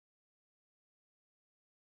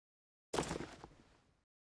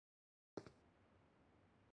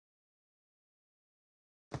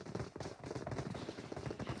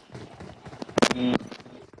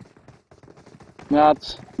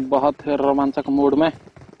Match बहुत ही रोमांचक mood में,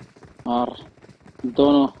 और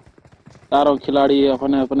दोनों चारों खिलाड़ी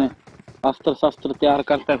अपने अपने अस्त्र शस्त्र तैयार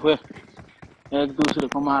करते हुए एक दूसरे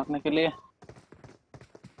को मारने के लिए।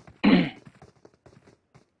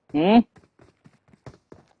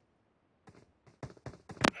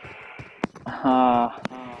 हाँ,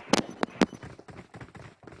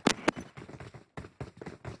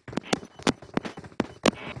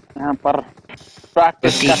 यहाँ पर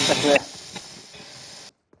प्रैक्टिस करते हुए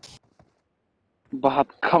बहुत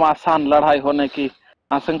घमासान लड़ाई होने की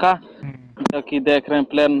आशंका, जो कि देख रहे हैं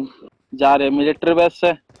प्लेन जा रहे मिलिट्री बेस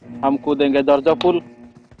से। हम कूदेंगे जॉर्जो पुल,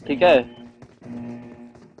 ठीक है?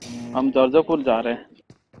 हम जॉर्जो पुल जा रहे हैं।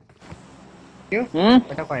 क्यों?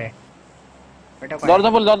 बेटा कौन है?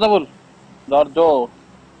 जॉर्जो पुल, जॉर्जो पुल, जॉर्जो।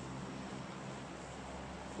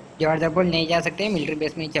 जॉर्जो पुल नहीं जा सकते, मिलिट्री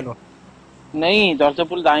बेस में ही चलो। नहीं, जॉर्जो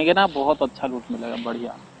पुल जाएंगे ना, बहुत अच्छा लूट मिलेगा,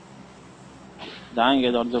 बढ़िया।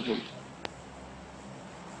 जाएंगे जॉर्जो पुल।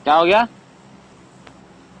 क्या हो गया?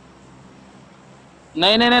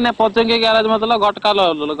 नहीं नहीं नहीं, पहुंचेंगे गैराज, मतलब गटका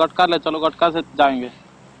लो, गटका ले चलो, गटका से जाएंगे।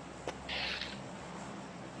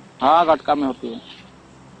 हाँ, गटका में होती है।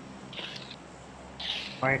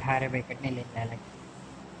 हारे भाई कटने ले जाए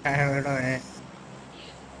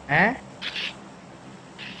हैं?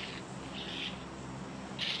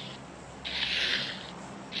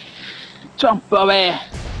 Jump away,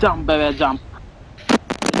 jump away, jump.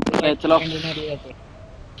 चलो,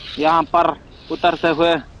 यहाँ पर उतरते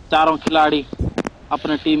हुए चारों खिलाड़ी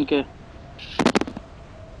अपने टीम के,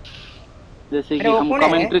 जैसे कि हम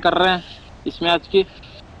कमेंट्री कर रहे हैं इस मैच की।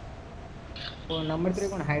 वो नंबर 3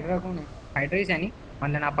 कौन? हाइड्रा कौन है? हाइड्रा ही नहीं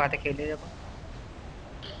मंदन आप आते खेले जब,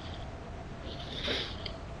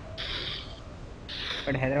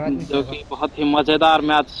 बट हैदराबाद में जो कि बहुत ही मजेदार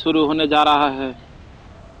मैच शुरू होने जा रहा है।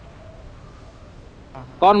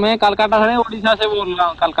 कौन? मैं कलकत्ता से नहीं, उड़ीसा से बोल रहा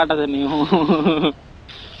हूँ, कलकत्ता से नहीं हूँ।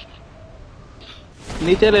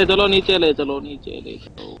 नीचे ले चलो, नीचे ले चलो, नीचे ले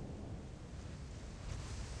चलो।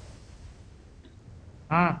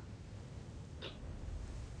 हाँ,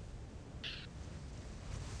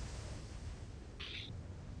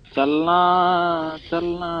 चलना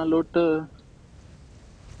चलना लुट।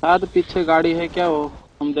 शायद पीछे गाड़ी है क्या, वो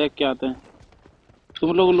हम देख के आते हैं।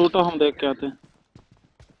 तुम लोग लूटो, हम देख के आते हैं।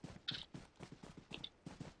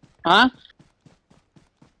 हाँ,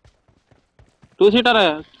 2 सीटर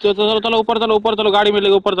है। चलो चलो चलो, ऊपर चलो, ऊपर चलो, गाड़ी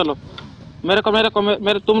मिलेगी, ऊपर चलो। मेरे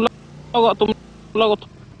तुम लोग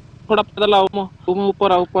थोड़ा पैदल आओ, तुम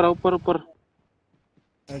ऊपर आओ, ऊपर आओ, ऊपर ऊपर।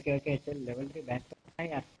 ओके ओके, चल लेवल 3 बैक तो है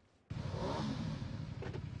यार।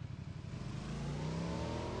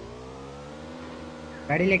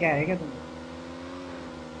 गाड़ी लेके आए क्या तुम?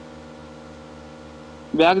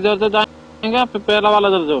 बैग जर्जो जाएंगे, फिर पहला वाला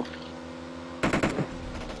जर्जो।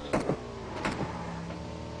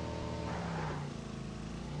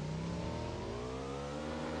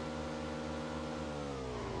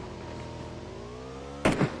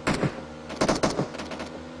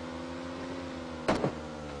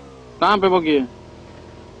 कहाँ पे बगी है?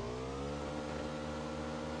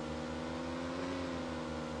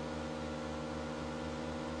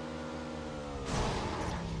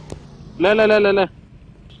 ले ले ले ले ले।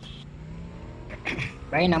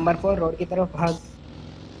 भाई नंबर 4 रोड की तरफ भाग।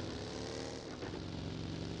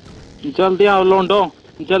 जल्दी आओ लोंडो,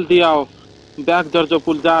 जल्दी आओ। बैग जर्जो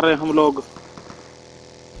पुल जा रहे हैं हम लोग।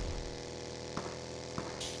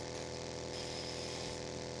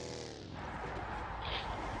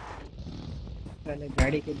 पहले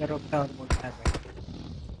गाड़ी किधर रोकता और बोलता है भाई।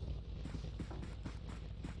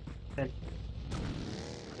 चल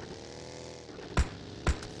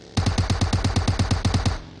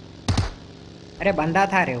अरे बंदा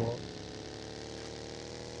था रे वो,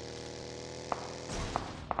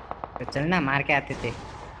 तो चलना मार के आते थे।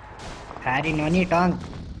 सारी नोनी टोंग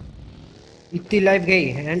इतनी लाइफ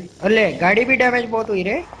गई। अरे गाड़ी भी डैमेज बहुत हुई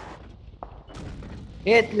रे।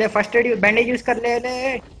 ये ले फर्स्ट एड, बैंडेज यूज कर, ले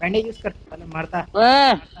ले बैंडेज यूज कर, पहले मरता।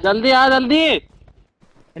 जल्दी आ, जल्दी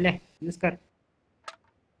ले यूज कर।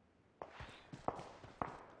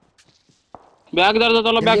 बैग जर्जो,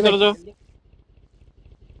 चलो बैग जर्जो।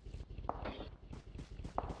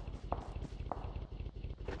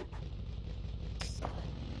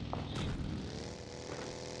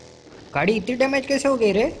 गाड़ी इतनी डैमेज कैसे हो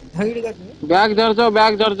गई रे? Bag जर्जो,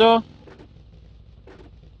 bag जर्जो,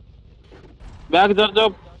 bag जर्जो।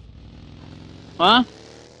 हाँ,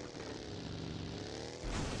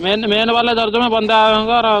 मेन वाले दर्जों में बंदे आए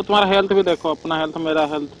होंगे। और तुम्हारा हेल्थ भी देखो, अपना हेल्थ, मेरा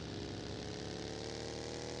हेल्थ।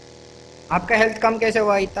 आपका हेल्थ कम कैसे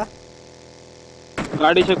हुआ इतना?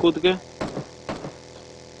 गाड़ी से कूद के।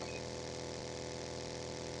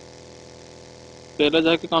 पहले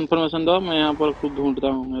जाके कंफर्मेशन दो, मैं यहाँ पर खुद ढूंढता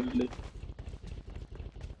हूँ मेरे लिए।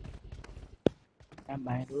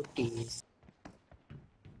 My routines.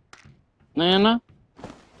 नहीं है ना?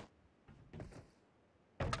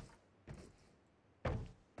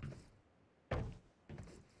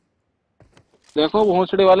 देखो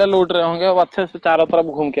भोंसड़ी वाले लूट रहे होंगे, अब अच्छे से चारों तरफ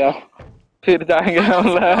घूम के आओ, फिर जाएंगे I got हम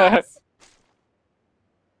लोग। supplies.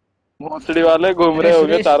 भोंसड़ी वाले घूम अरे रहे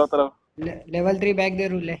होंगे सुरेश, चारों तरफ। Level 3 bag they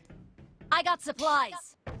रूले। I got supplies.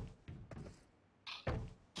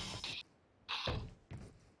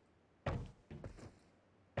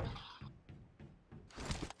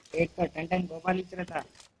 एक का टन गोपाल लिख रहा था।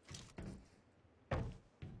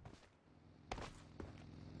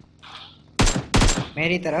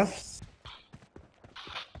 मेरी तरफ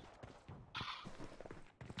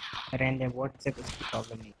रहने वोट से कुछ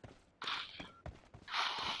प्रॉब्लम नहीं।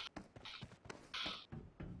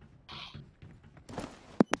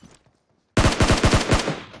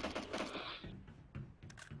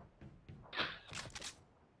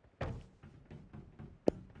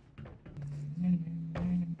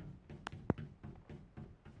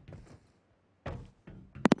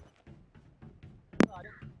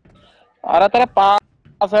 अरे तेरे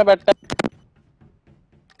पास है बेटा,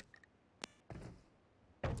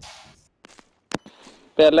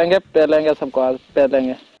 पेलेंगे सबको आज,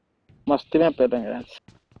 पेलेंगे मस्ती में, पेलेंगे आज।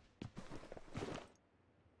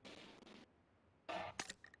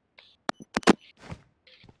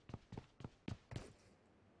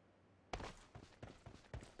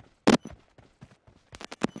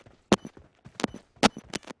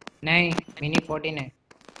 नहीं, मिनी 14 है।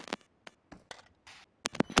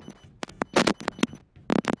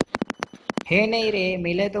 है नहीं रे,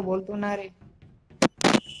 मिले तो बोल तू ना रे।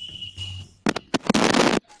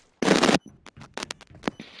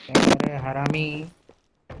 अरे हरामी।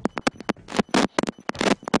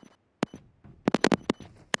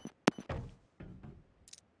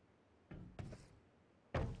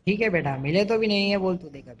 ठीक है बेटा, मिले तो भी नहीं है बोल तू,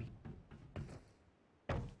 देख अभी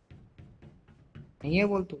नहीं है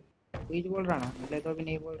बोल तू, कुछ बोल रहा ना, मिले तो भी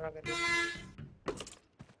नहीं बोल रहा करके।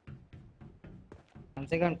 कम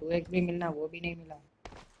से कम 2x भी मिलना, वो भी नहीं मिला।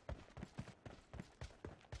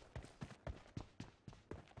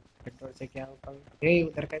 पेट्रोल से क्या होगा रे,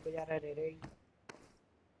 उधर का तो जा रहा है रे।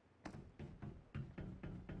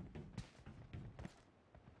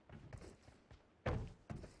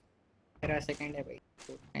 तेरा सेकंड है भाई,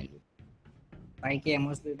 भाई की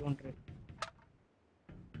एमोस भी ढूंढ रहे।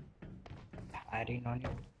 अरे नॉनी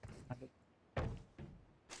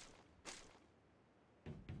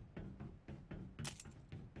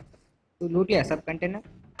तू लूट लिया सब कंटेनर?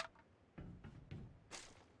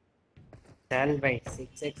 चल भाई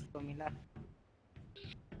 6x तो मिला।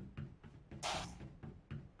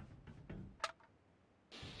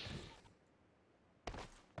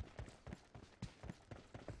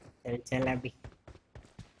 चल चल अभी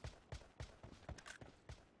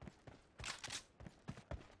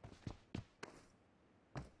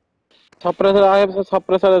सप्रेसर आगे,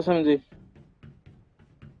 suppressor SMG.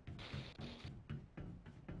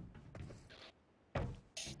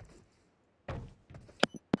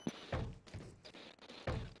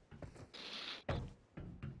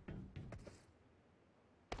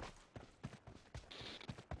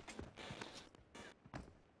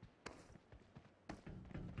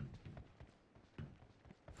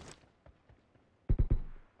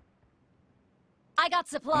 I got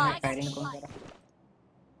supplies. Firing कौन कर रहा?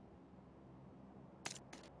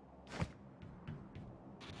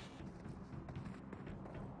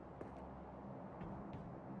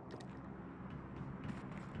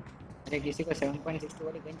 अरे किसी को 7.62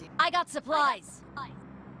 वाली गंजी I got supplies.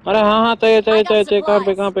 अरे हाँ हाँ, चाहिए चाहिए I got चाहिए चाहिए, कहाँ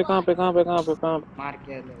पे supplies. कहाँ पे कहाँ पे कहाँ पे कहाँ पे कहाँ पे? मार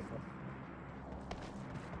के ले उसको।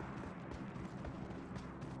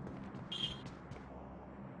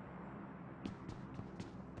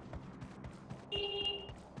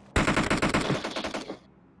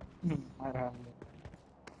 आराम से।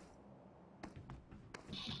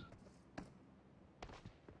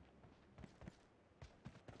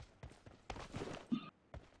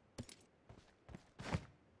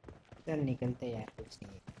 चल निकलते यार, कुछ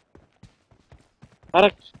नहीं। अरे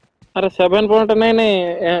अरे 7 पॉइंट नहीं नहीं,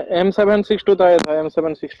 M762 था, ये था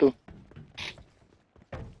M762।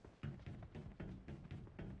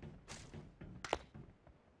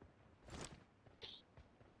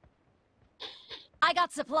 I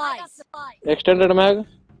got supplies. Extended mag.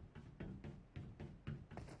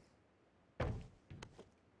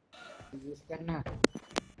 Use करना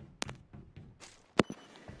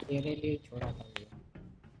तेरे लिए छोड़ा था ये।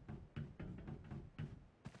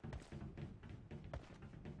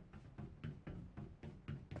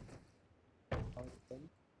 और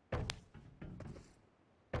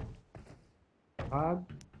भाग।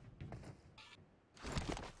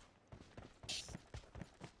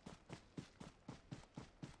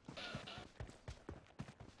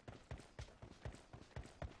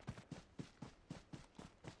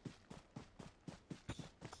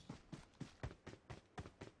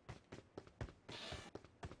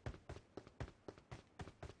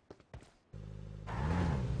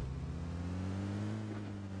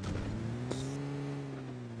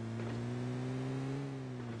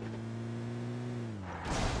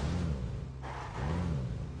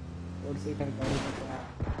 फोर सीटर गाड़ी में क्या?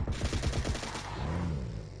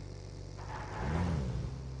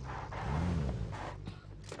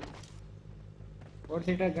 4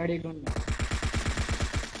 सीटर गाड़ी ढूंढना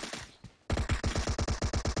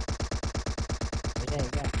है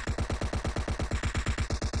क्या?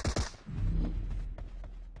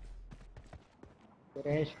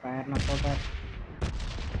 सुरेश फायर नको कर।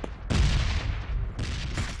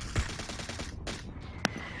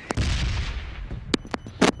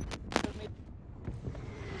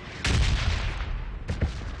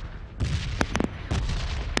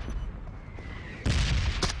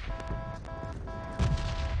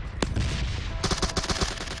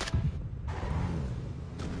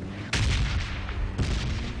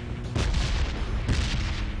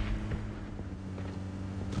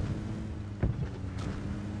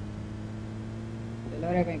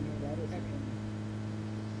 चलो रे कहीं गाड़ी से कहीं।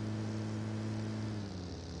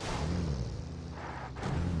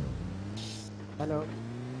 हेलो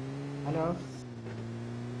हेलो,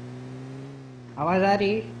 आवाज आ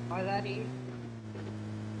रही? आवाज आ रही?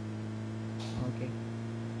 ओके।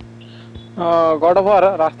 गॉड ऑफ वॉर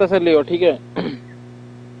रास्ते से लियो, ठीक है।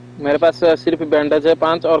 मेरे पास सिर्फ बैंडेज है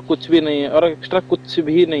 5 और कुछ भी नहीं है, और एक्स्ट्रा कुछ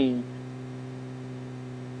भी नहीं है।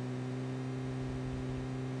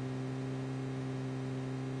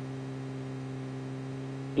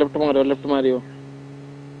 Left Mario.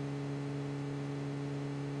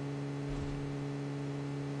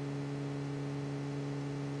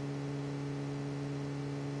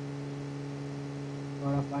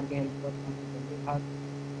 थोड़ा फार के हेल्प करता हूँ, जल्दी भाग।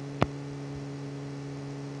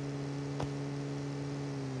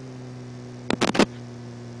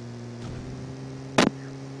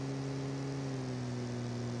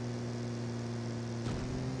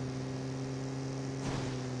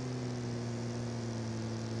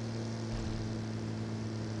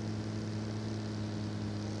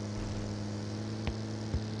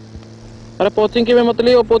 अरे पोचिंग की में मत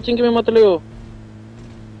लियो, पोचिंग की में मत लियो।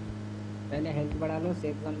 पहले हेल्थ बढ़ा लो,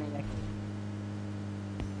 सेफ जोन में जाके।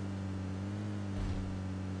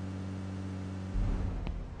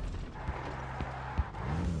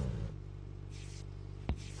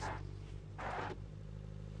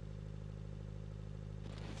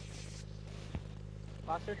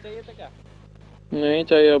 फास्ट चाहिए था क्या? नहीं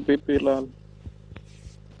चाहिए अभी फिलहाल।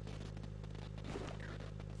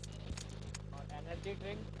 और एनर्जी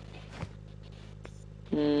ड्रिंक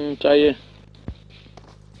चाहिए।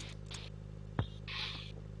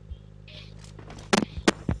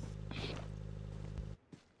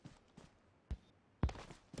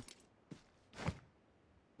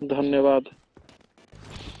 धन्यवाद। तो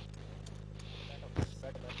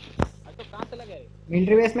कहाँ से लगे?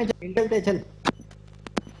 मिलिट्री बेस में चलते चल।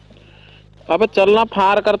 अबे चलना,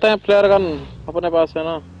 फायर करते हैं, फ्लेयर गन अपने पास है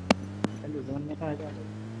ना। चलो जोन में तो आ जा।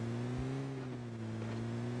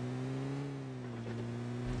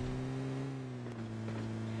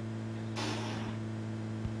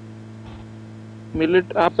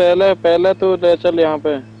 मिलिट आप पहले तो ले चल यहाँ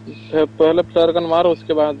पे। पहले फ्लेयर गन मारो,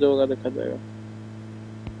 उसके बाद जो होगा देखा जाएगा।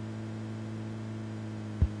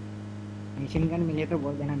 मशीन गन मिले तो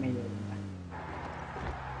बोल देना, मैं ले लूंगा।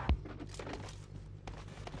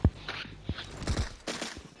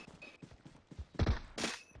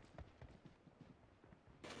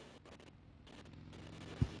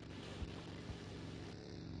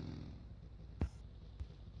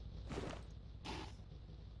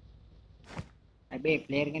 अबे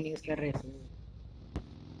प्लेयर गन यूज कर रहे थे।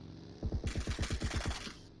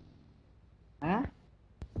 हाँ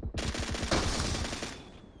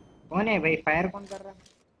कौन है भाई? फायर कौन कर रहा?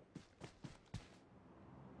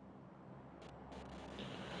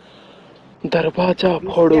 दरवाजा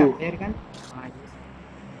यूज फोड़ो। किया प्लेयर गन? हाँ यूज।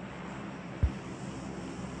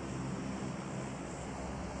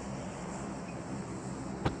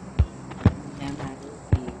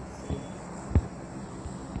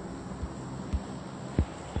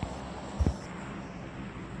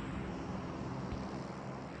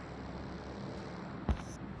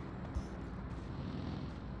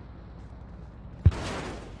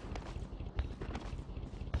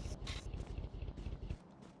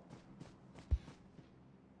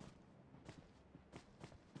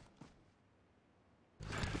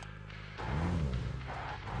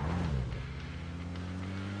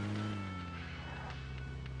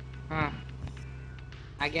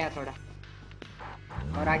 आ गया थोड़ा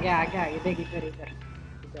और आ गया इधर इधर इधर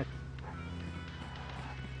इधर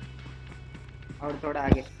और थोड़ा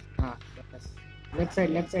आगे। हाँ बस लेफ्ट साइड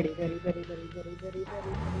इधर इधर इधर इधर इधर इधर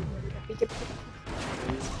इधर इधर पीछे पीछे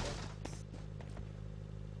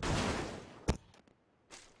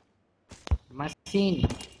मशीन।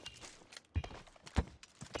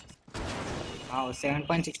 हाँ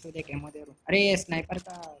 7.62 देख एमो दे रहा हूँ। अरे ये स्नाइपर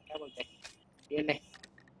का क्या बोलते हैं ये ले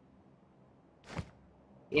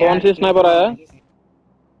कौन सी स्नाइपर आया?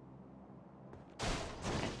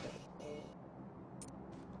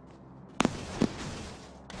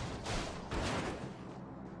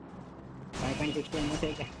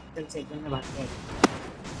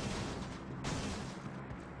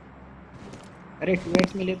 अरे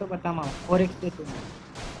 2x मिले तो बता माँ 4x दे तू।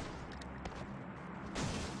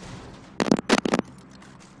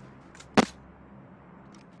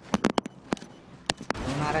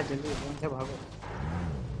 जल्दी कौन से भागो।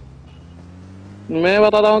 मैं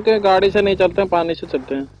बताता हूँ कि गाड़ी से नहीं चलते हैं, पानी से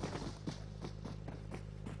चलते हैं।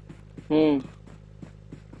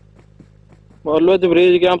 ऑलवेज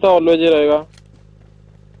ब्रिज गया तो ऑलवेज ही रहेगा।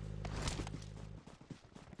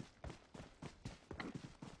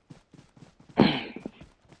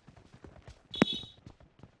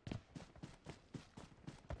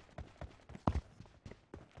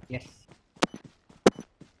 यस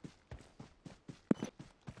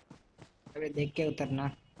अबे देख के उतरना,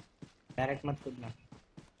 डायरेक्ट मत कूदना।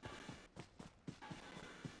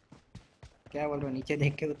 क्या बोल रहे हो, नीचे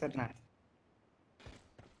देख के उतरना है।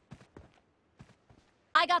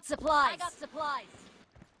 I got supplies. I got supplies.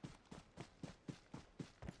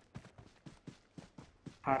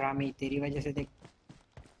 हरामी तेरी वजह से देख।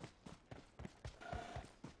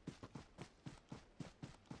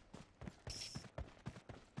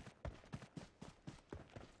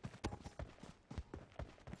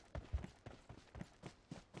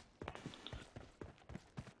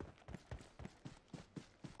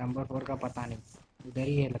 नंबर 4 का पता नहीं, उधर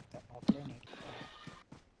ही है लगता है।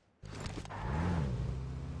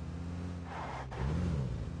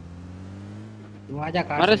 तू आजा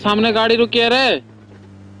कार। अरे सामने गाड़ी रुकी है रे।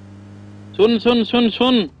 सुन सुन सुन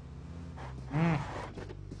सुन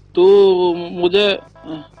तू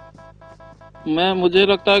मुझे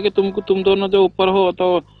लगता है कि तुम दोनों जो ऊपर हो तो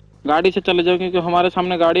गाड़ी से चले जाओ, क्योंकि हमारे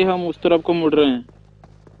सामने गाड़ी है, हम उस तरफ को मुड़ रहे हैं।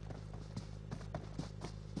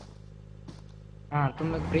 हाँ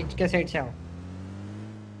तुम लोग ब्रिज के साइड से आओ,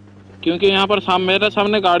 क्योंकि यहाँ पर मेरे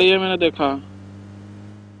सामने गाड़ी है, मैंने देखा।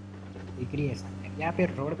 दिख रही है सामने, या फिर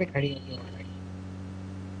रोड पे खड़ी होगी वो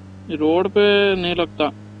गाड़ी। रोड पे नहीं लगता।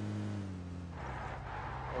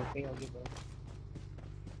 रोड पे होगी बहुत।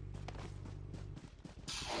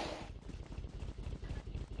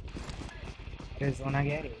 अरे जोन आ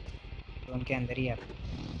गया रे, जोन के अंदर ही आ।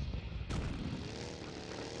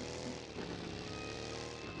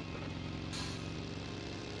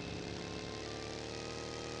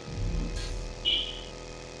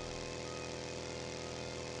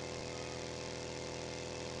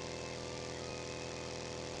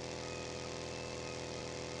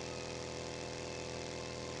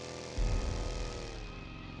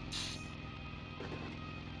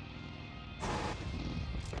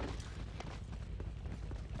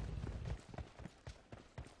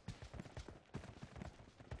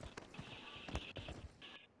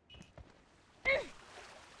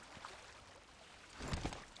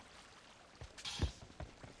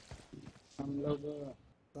 हम लोग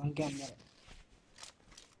जोन के अंदर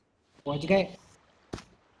पहुंच गए।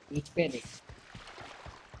 बीच पे देख,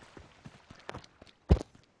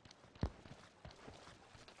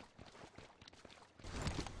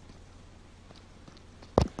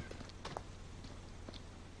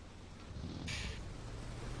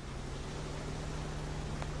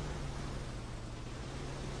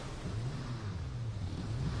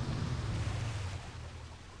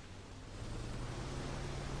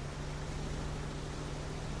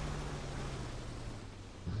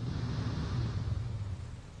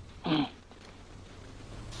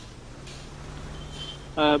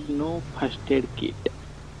 I have no first aid kit.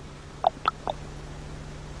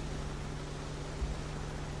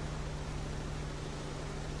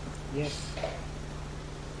 Yes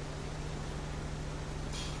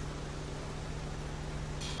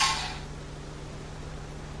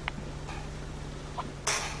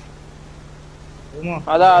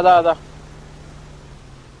आधा आधा आधा।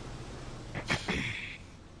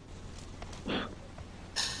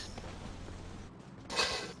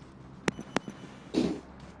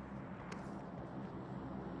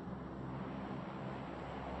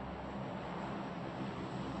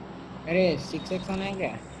 अरे 6x होना है क्या?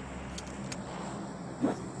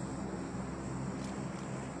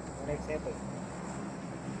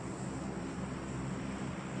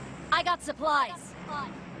 I got supplies.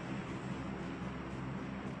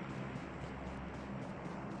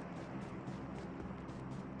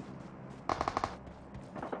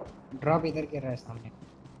 ड्रॉप इधर गिर रहा है सामने।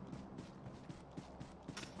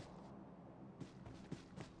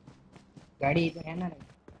 गाड़ी इधर है ना?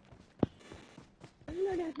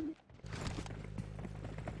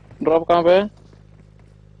 ड्रॉप कहाँ पे है?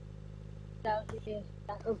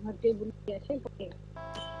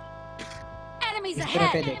 Enemies इस तरफ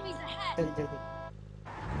ahead. है, देख। Enemies ahead. चल जल्दी।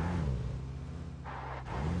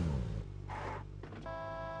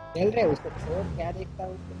 चल रहे उसको छोड़, क्या देखता है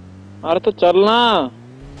उसको? अरे तो चलना।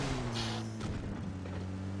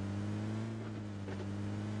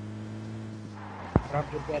 ड्रॉप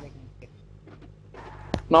गिर गया देखने।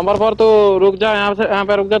 नंबर पर तो रुक जा, यहाँ से यहाँ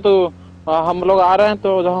पे रुक जा तो। हम लोग आ रहे हैं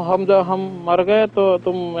तो जब हम मर गए तो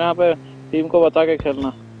तुम यहाँ पे टीम को बचा के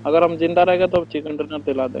खेलना। अगर हम जिंदा रह गए तो चिकन डिनर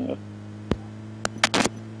दिला देंगे।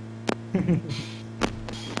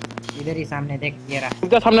 इधर ही सामने देख, ये रहा।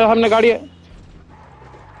 रुक जा, सामने सामने गाड़ी है।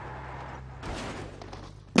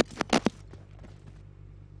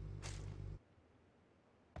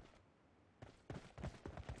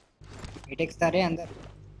 हिटेक्स था रे अंदर।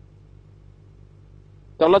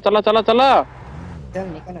 चलो चला चला चला। चल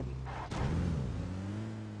निकल अभी।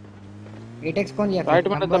 हिटेक्स कौन लिया? राइट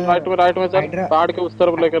में चल, राइट में चल, पहाड़ के उस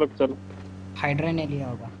तरफ लेके रख चल। हाइड्रा ने लिया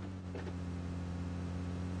होगा।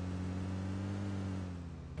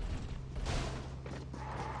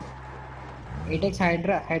 हिटेक्स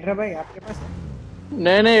हाइड्रा भाई आपके पास है?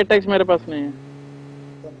 नहीं एटेक्स मेरे पास नहीं है।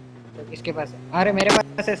 तो किसके पास है? अरे मेरे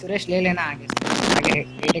पास है, सुरेश ले लेना आगे से। आगे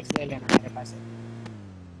हिटेक्स ले लेना, मेरे पास है।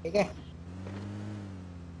 ठीक है,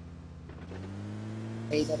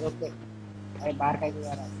 इधर रोक दे। अरे बाहर का ही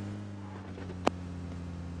आ रहा है।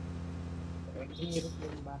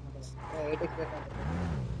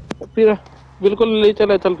 फिर बिल्कुल ले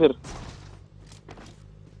चले, चल फिर।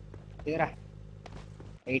 तेरा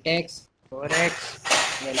 8x 4x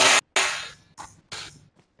ले लो।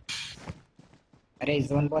 अरे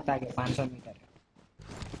जोन बहुत आगे, 500 मीटर।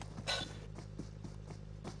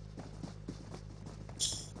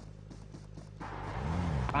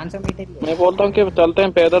 ही है। मैं बोलता हूँ कि चलते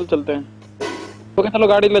हैं, पैदल चलते हैं। ओके चलो,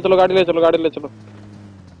 गाड़ी ले चलो, गाड़ी ले चलो, गाड़ी ले चलो।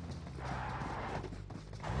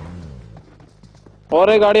 और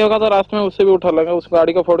एक गाड़ी होगा तो रास्ते में उससे भी उठा लेंगे, उस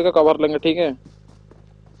गाड़ी को फोड़ के कवर लेंगे। ठीक है,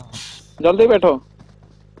 जल्दी बैठो।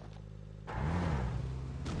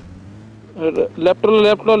 लेफ्ट लो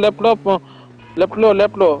लेफ्ट लो लेफ्ट लो लेफ्ट लो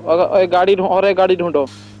लेफ्ट लो। अगर एक गाड़ी और एक गाड़ी ढूंढो।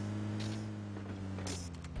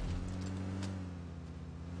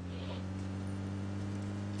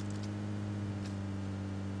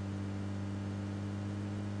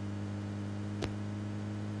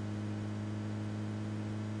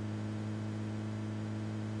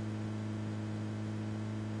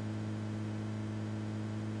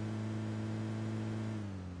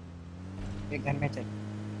 एक घर में चल।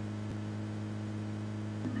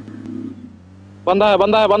 बंदा है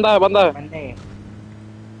बंदा है बंदा है बंदा है। बंदे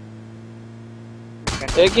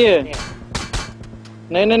एक ही है।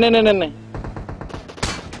 नहीं नहीं नहीं नहीं नहीं,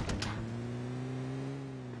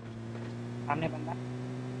 सामने बंदा।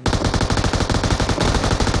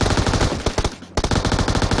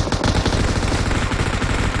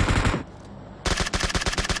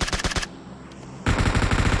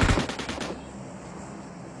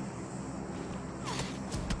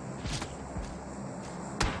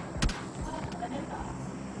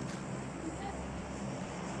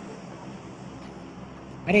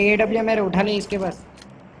 अरे AW मेरे उठा ले इसके पास।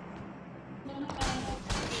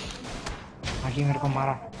 आगे मेरे को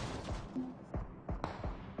मारा।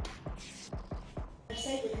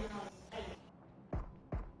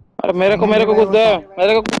 अरे मेरे को कुछ दे,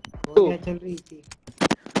 मेरे को गोलियां चल रही थी।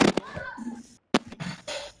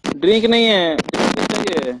 ड्रिंक नहीं है, ड्रिंक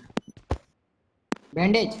चाहिए।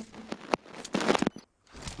 बैंडेज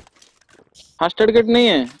फर्स्ट एड किट नहीं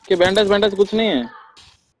है कि बैंडेज बैंडेज कुछ नहीं है।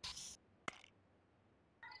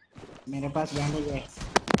 मेरे पास बैंडेज है।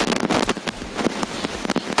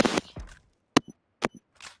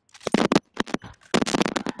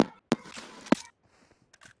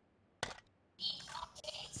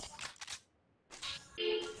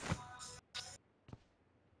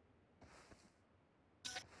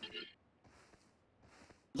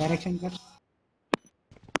 डायरेक्शन कर।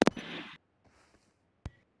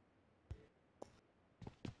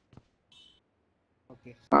 ओके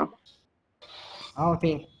हाँ, आओ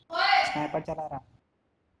फिर। स्नाइपर चला रहा।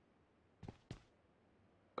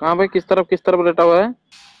 कहाँ भाई, किस तरफ लेटा हुआ है?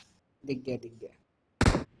 दिख गया दिख गया।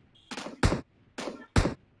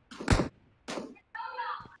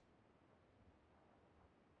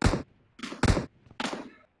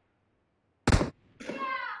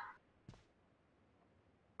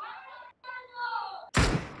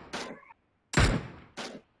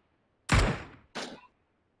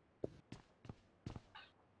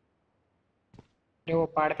 अरे वो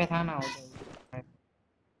पहाड़ पे था ना उधर।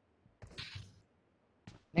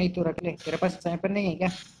 नहीं तू रख ले, तेरे पास स्नाइपर नहीं है क्या?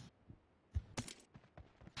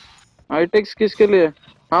 हाईटेक्स किसके लिए?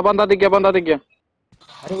 हाँ बंदा दिख गया, बंदा दिख गया।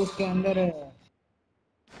 अरे उसके अंदर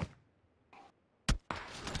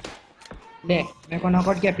ले, मेरे को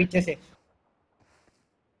नॉकआउट किया पीछे से।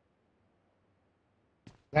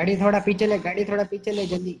 गाड़ी थोड़ा पीछे ले, गाड़ी थोड़ा पीछे ले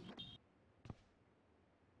जल्दी।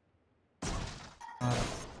 हाँ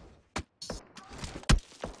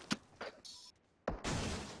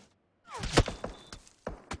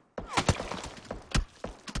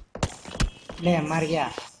ले, मर गया।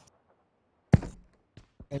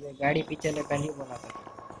 पहले गाड़ी पीछे ले, पहले ही बोला था।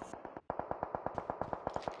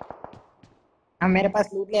 हाँ मेरे पास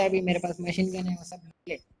लूट ले, अभी मेरे पास मशीन गन है, वो सब लूट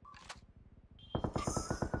ले।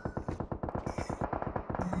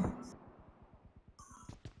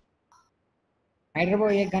 हाइड्रा वो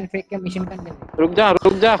एक गन फेंक के मिशन गन ले ले। रुक जा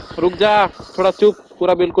रुक जा रुक जा, थोड़ा चुप,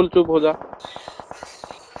 पूरा बिल्कुल चुप हो जा।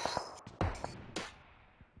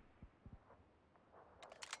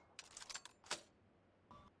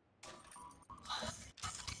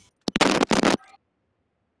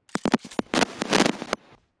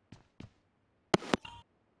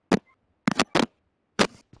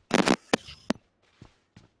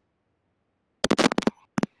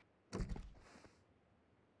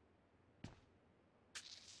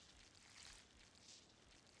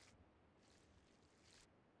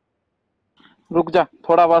 रुक जा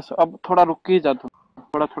थोड़ा, बस अब थोड़ा रुक ही जा तू,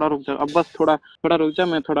 थोड़ा थोड़ा रुक जा, अब बस थोड़ा थोड़ा रुक जा,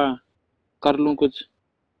 मैं थोड़ा कर लूँ कुछ,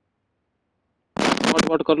 वॉट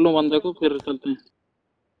वॉट कर लूँ बंदे को, फिर चलते हैं।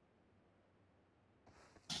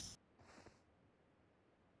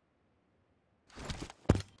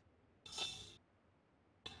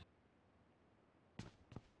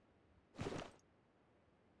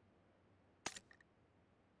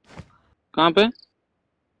 कहाँ पे?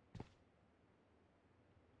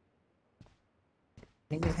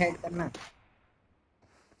 सिंगल हेड करना।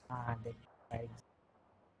 हाँ देख right.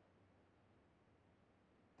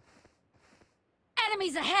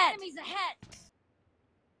 Enemies ahead! Enemies ahead!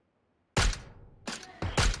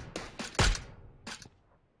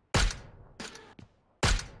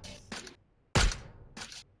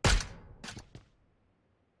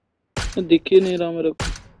 दिख ही नहीं रहा मेरे को।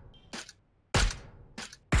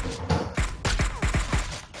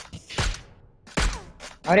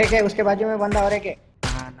 और एक है उसके बाजू में बंदा, और एक है।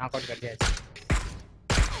 हाँ नॉकआउट कर दिया इसे।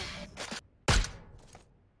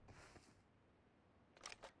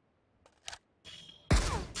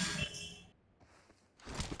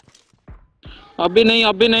 अभी नहीं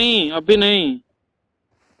अभी नहीं अभी नहीं।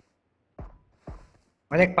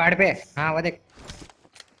 वो देख पहाड़ पे। हाँ वो देख।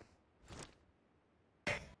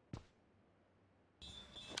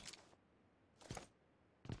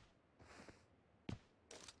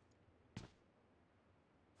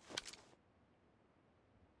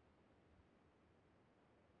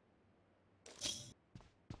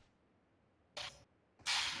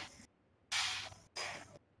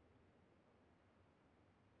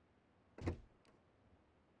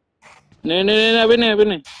 नहीं नहीं नहीं, अभी नहीं अभी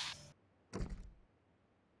नहीं।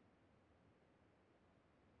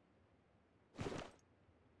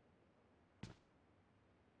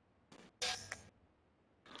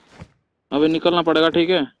 अभी निकलना पड़ेगा, ठीक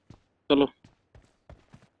है चलो।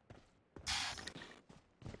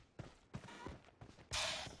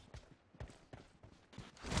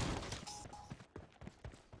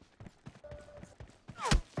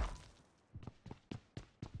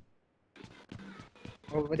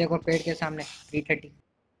 वो देखो पेड़ के सामने 330।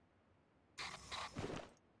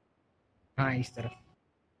 हाँ इस तरफ।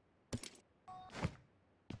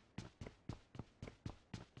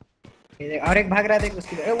 ये देख, और एक भाग रहा है देख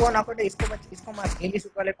उसकी। वो नॉकआउट है, इसको बच, इसको मार, एली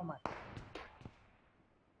सूट वाले को मार।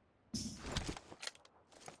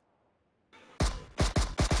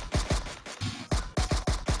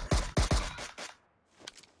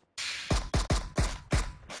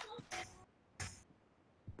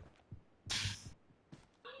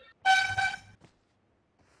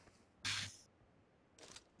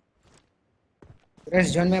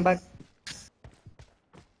 रेस्ट जोन में भाग।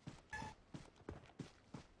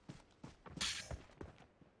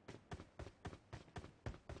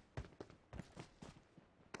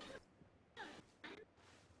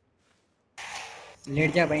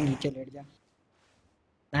 लेट जा भाई, नीचे लेट जा।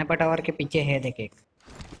 स्नाइपर टावर के पीछे है देख एक।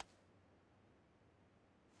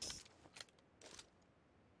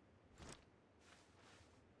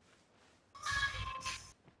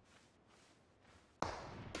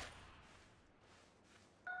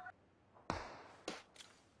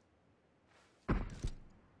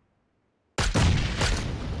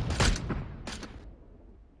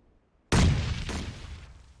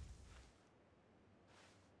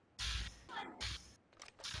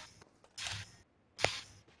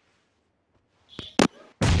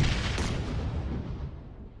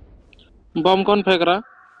 बम कौन फेंक रहा?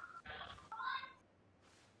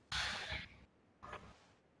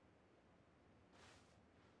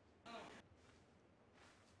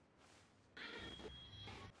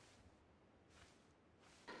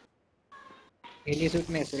 हेली सूट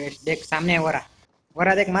में सुरेश देख सामने है वरा।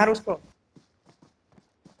 वरा देख मार उसको।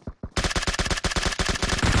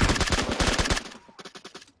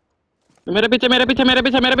 मेरे पीछे मेरे पीछे मेरे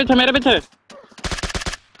पीछे मेरे पीछे मेरे पीछे।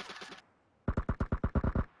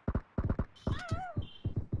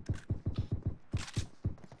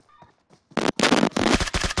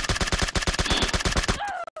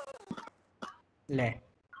 ले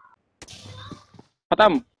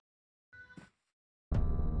खत्म।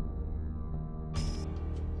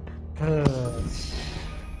 हाँ।